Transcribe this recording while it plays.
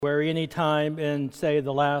Where any time in, say,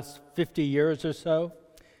 the last 50 years or so,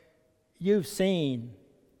 you've seen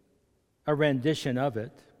a rendition of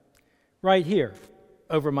it. Right here,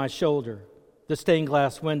 over my shoulder, the stained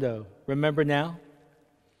glass window. Remember now?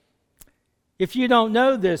 If you don't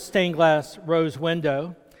know this stained glass rose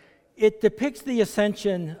window, it depicts the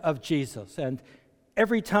ascension of Jesus. And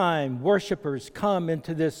every time worshipers come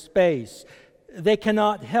into this space, they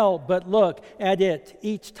cannot help but look at it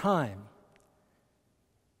each time.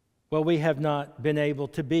 Well, we have not been able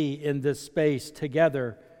to be in this space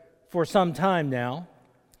together for some time now.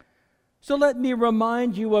 So let me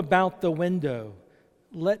remind you about the window.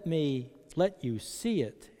 Let you see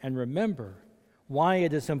it and remember why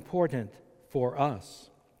it is important for us.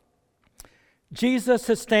 Jesus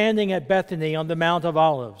is standing at Bethany on the Mount of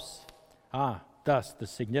Olives. Thus the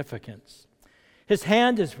significance. His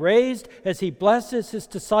hand is raised as he blesses his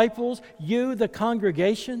disciples, you, the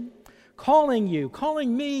congregation, calling you,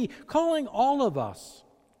 calling me, calling all of us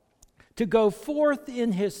to go forth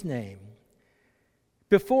in his name.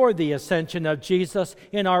 Before the ascension of Jesus,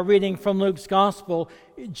 in our reading from Luke's Gospel,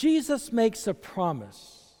 Jesus makes a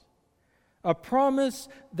promise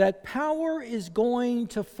that power is going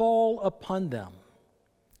to fall upon them.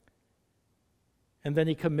 And then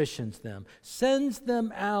he commissions them, sends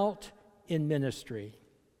them out in ministry.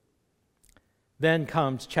 Then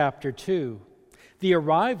comes chapter 2. The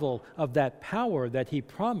arrival of that power that he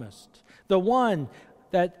promised, the one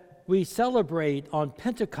that we celebrate on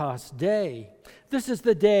Pentecost Day. This is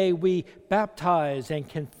the day we baptize and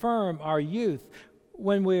confirm our youth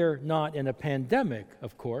when we're not in a pandemic,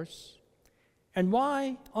 of course. And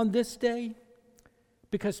why on this day?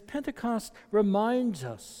 Because Pentecost reminds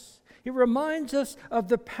us. It reminds us of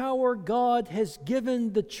the power God has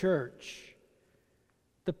given the church.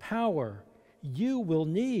 The power you will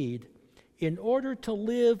need in order to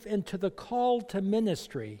live into the call to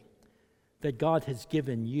ministry that God has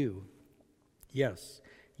given you. Yes,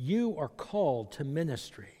 you are called to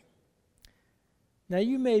ministry. Now,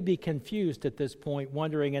 you may be confused at this point,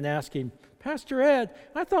 wondering and asking, Pastor Ed,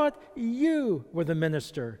 I thought you were the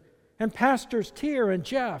minister, and Pastors Tier and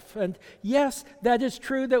Jeff. And yes, that is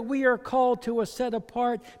true that we are called to a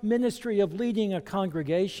set-apart ministry of leading a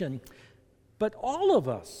congregation. But all of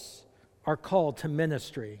us are called to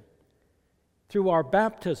ministry. Through our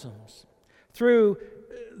baptisms, through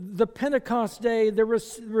the Pentecost Day, the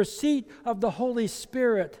receipt of the Holy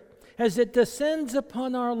Spirit, as it descends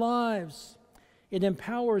upon our lives, it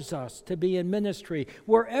empowers us to be in ministry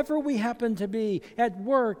wherever we happen to be, at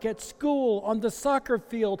work, at school, on the soccer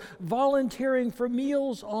field, volunteering for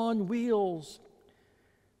Meals on Wheels.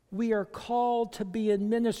 We are called to be in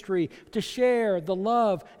ministry, to share the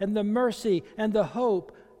love and the mercy and the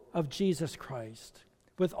hope of Jesus Christ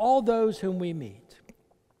with all those whom we meet.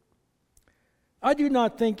 I do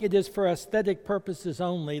not think it is for aesthetic purposes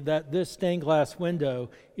only that this stained glass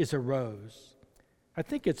window is a rose. I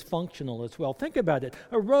think it's functional as well. Think about it.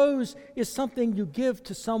 A rose is something you give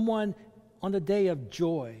to someone on a day of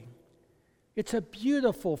joy. It's a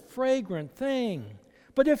beautiful, fragrant thing.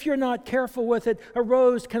 But if you're not careful with it, a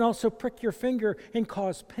rose can also prick your finger and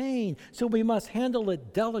cause pain, so we must handle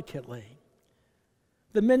it delicately.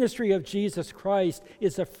 The ministry of Jesus Christ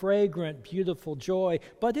is a fragrant, beautiful joy,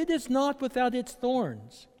 but it is not without its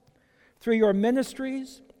thorns. Through your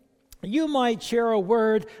ministries, you might share a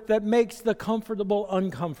word that makes the comfortable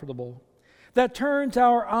uncomfortable, that turns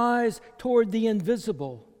our eyes toward the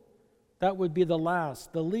invisible. That would be the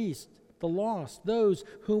last, the least, the lost, those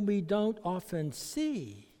whom we don't often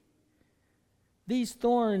see. These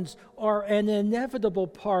thorns are an inevitable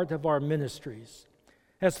part of our ministries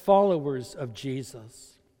as followers of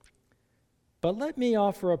Jesus. But let me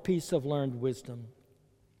offer a piece of learned wisdom.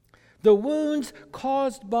 The wounds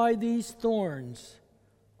caused by these thorns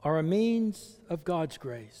are a means of God's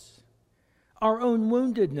grace. Our own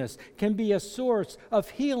woundedness can be a source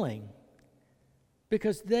of healing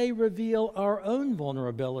because they reveal our own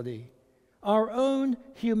vulnerability, our own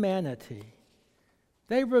humanity.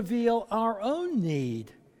 They reveal our own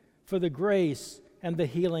need for the grace and the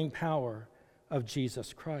healing power of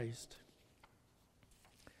Jesus Christ.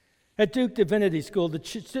 At Duke Divinity School,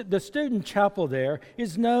 the student chapel there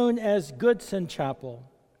is known as Goodson Chapel.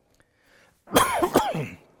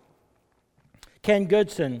 Ken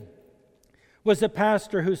Goodson was a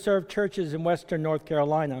pastor who served churches in western North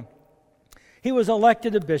Carolina. He was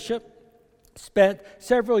elected a bishop, spent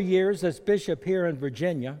several years as bishop here in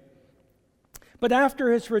Virginia. But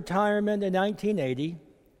after his retirement in 1980,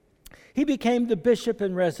 he became the bishop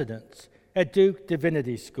in residence at Duke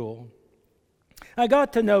Divinity School. I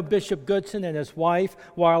got to know Bishop Goodson and his wife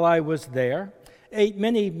while I was there, ate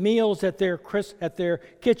many meals at their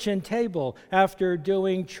kitchen table after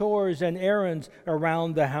doing chores and errands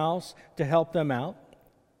around the house to help them out.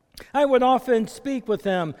 I would often speak with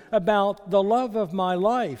them about the love of my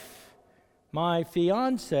life, my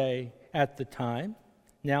fiancée at the time,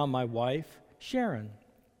 now my wife, Sharon.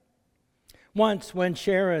 Once, when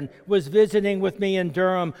Sharon was visiting with me in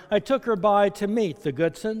Durham, I took her by to meet the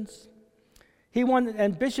Goodsons.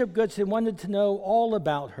 Bishop Goodson wanted to know all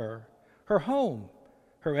about her home,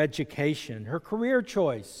 her education, her career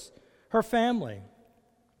choice, her family.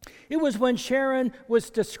 It was when Sharon was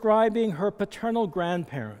describing her paternal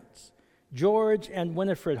grandparents, George and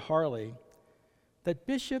Winifred Harley, that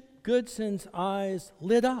Bishop Goodson's eyes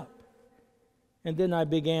lit up. And then I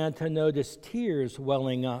began to notice tears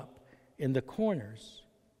welling up in the corners.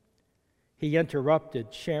 He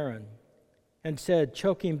interrupted Sharon and said,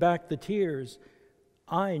 choking back the tears,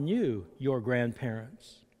 "I knew your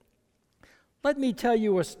grandparents. Let me tell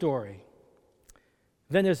you a story."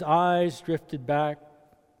 Then his eyes drifted back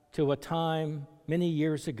to a time many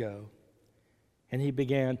years ago, and he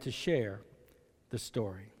began to share the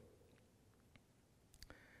story.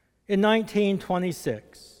 In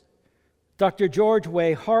 1926, Dr. George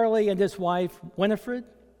Way Harley and his wife, Winifred,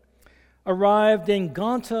 arrived in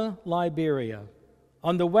Ghanta, Liberia,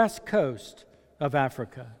 on the west coast of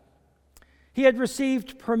Africa. He had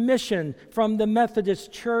received permission from the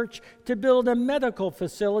Methodist Church to build a medical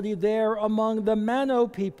facility there among the Mano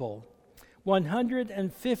people,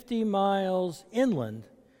 150 miles inland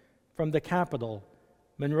from the capital,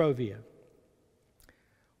 Monrovia.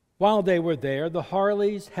 While they were there, the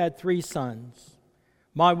Harleys had 3 sons.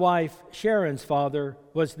 My wife, Sharon's father,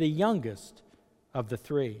 was the youngest of the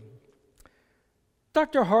 3.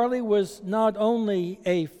 Dr. Harley was not only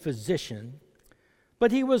a physician,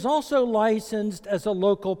 but he was also licensed as a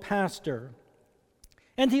local pastor,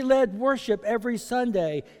 and he led worship every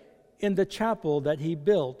Sunday in the chapel that he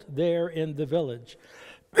built there in the village.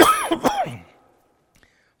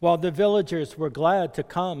 While the villagers were glad to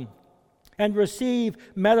come and receive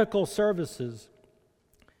medical services,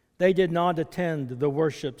 they did not attend the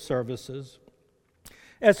worship services.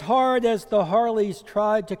 As hard as the Harleys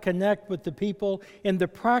tried to connect with the people in the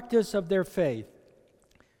practice of their faith,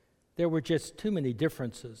 there were just too many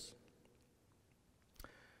differences.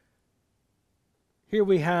 Here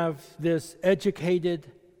we have this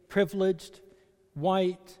educated, privileged,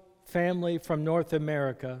 white family from North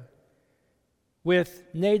America with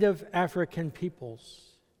native African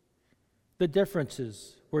peoples. The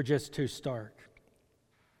differences were just too stark.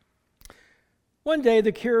 One day,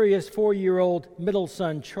 the curious 4-year-old middle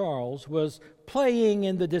son, Charles, was playing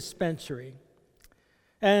in the dispensary,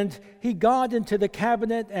 and he got into the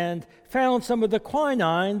cabinet and found some of the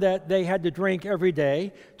quinine that they had to drink every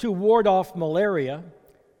day to ward off malaria.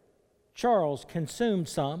 Charles consumed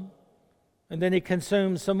some, and then he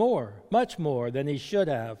consumed some more, much more than he should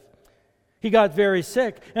have. He got very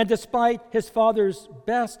sick, and despite his father's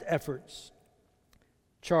best efforts,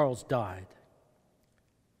 Charles died.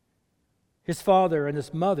 His father and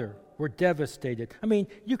his mother were devastated. I mean,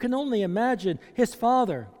 you can only imagine his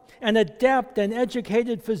father, an adept and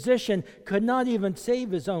educated physician, could not even save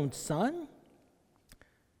his own son.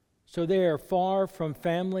 So they are far from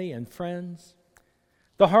family and friends.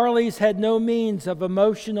 The Harleys had no means of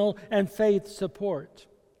emotional and faith support.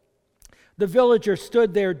 The villager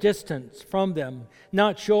stood their distance from them,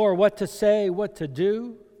 not sure what to say, what to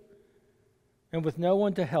do, and with no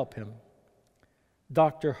one to help him.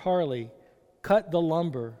 Dr. Harley cut the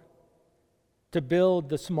lumber to build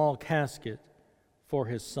the small casket for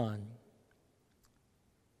his son.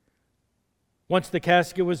 Once the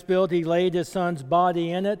casket was built, he laid his son's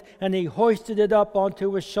body in it, and he hoisted it up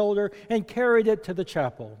onto his shoulder and carried it to the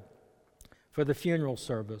chapel for the funeral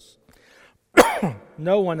service.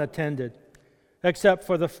 No one attended except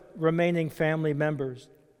for the remaining family members.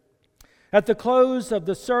 At the close of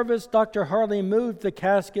the service, Dr. Harley moved the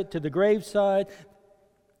casket to the graveside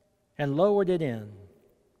and lowered it in.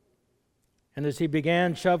 And as he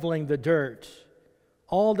began shoveling the dirt,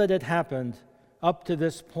 all that had happened up to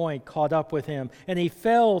this point caught up with him, and he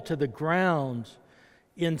fell to the ground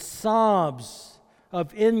in sobs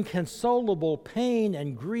of inconsolable pain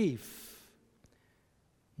and grief.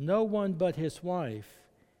 No one but his wife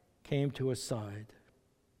came to his side.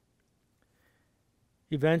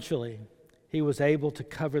 Eventually, he was able to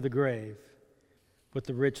cover the grave with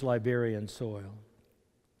the rich Liberian soil.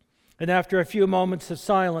 And after a few moments of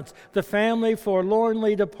silence, the family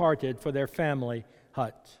forlornly departed for their family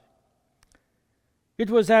hut. It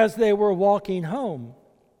was as they were walking home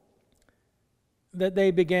that they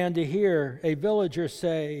began to hear a villager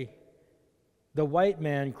say, the white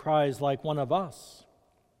man cries like one of us.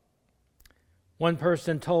 One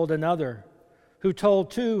person told another, who told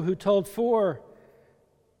two, who told four.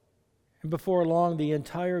 And before long, the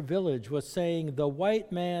entire village was saying, the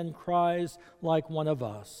white man cries like one of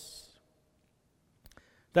us.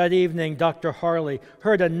 That evening, Dr. Harley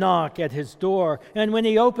heard a knock at his door, and when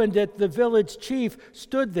he opened it, the village chief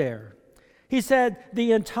stood there. He said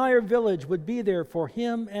the entire village would be there for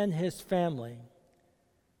him and his family.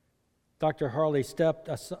 Dr. Harley stepped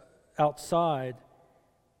outside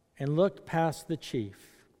and looked past the chief,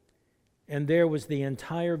 and there was the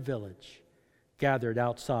entire village gathered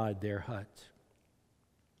outside their hut.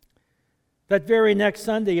 That very next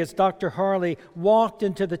Sunday, as Dr. Harley walked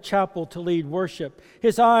into the chapel to lead worship,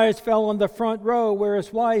 his eyes fell on the front row where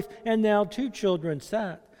his wife and now 2 children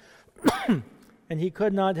sat. And he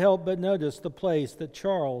could not help but notice the place that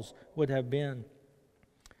Charles would have been.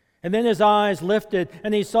 And then his eyes lifted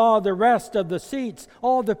and he saw the rest of the seats,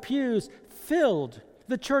 all the pews filled.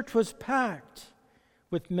 The church was packed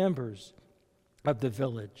with members of the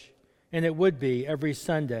village, and it would be every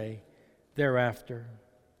Sunday thereafter.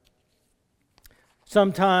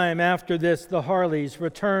 Sometime after this, the Harleys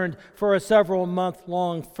returned for a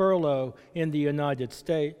several-month-long furlough in the United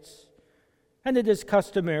States. And it is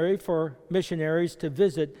customary for missionaries to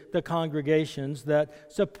visit the congregations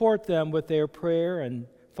that support them with their prayer and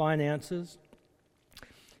finances.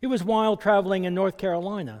 It was while traveling in North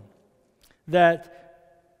Carolina that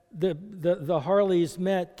the Harleys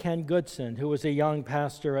met Ken Goodson, who was a young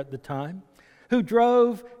pastor at the time, who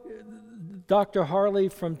drove Dr. Harley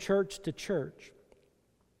from church to church.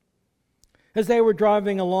 As they were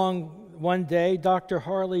driving along one day, Dr.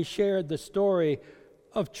 Harley shared the story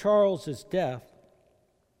of Charles's death,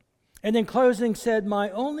 and in closing said, "My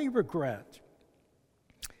only regret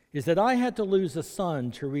is that I had to lose a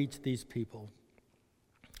son to reach these people."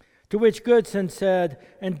 To which Goodson said,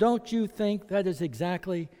 "And don't you think that is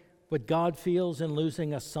exactly what God feels in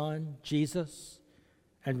losing a son, Jesus,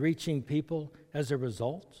 and reaching people as a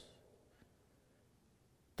result?"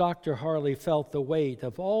 Dr. Harley felt the weight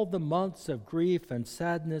of all the months of grief and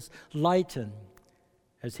sadness lighten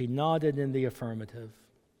as he nodded in the affirmative.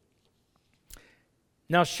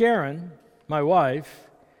 Now Sharon, my wife,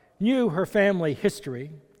 knew her family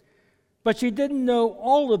history, but she didn't know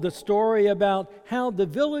all of the story about how the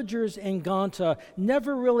villagers in Ganta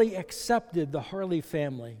never really accepted the Harley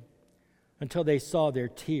family until they saw their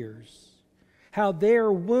tears, how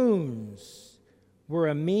their wounds were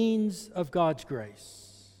a means of God's grace.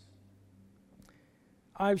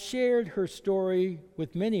 I've shared her story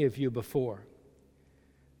with many of you before,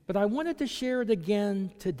 but I wanted to share it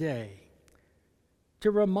again today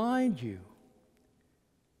to remind you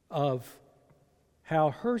of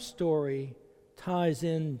how her story ties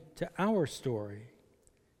into our story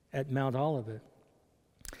at Mount Olivet.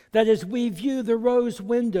 That as we view the rose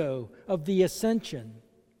window of the ascension,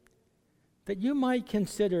 that you might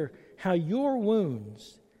consider how your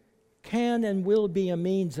wounds can and will be a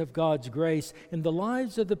means of God's grace in the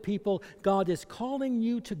lives of the people God is calling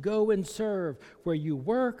you to go and serve, where you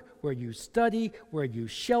work, where you study, where you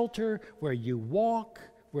shelter, where you walk,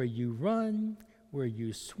 where you run, where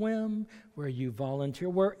you swim, where you volunteer,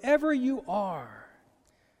 wherever you are.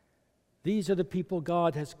 These are the people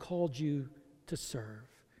God has called you to serve,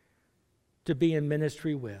 to be in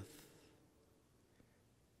ministry with.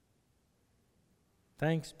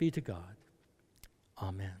 Thanks be to God.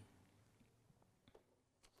 Amen.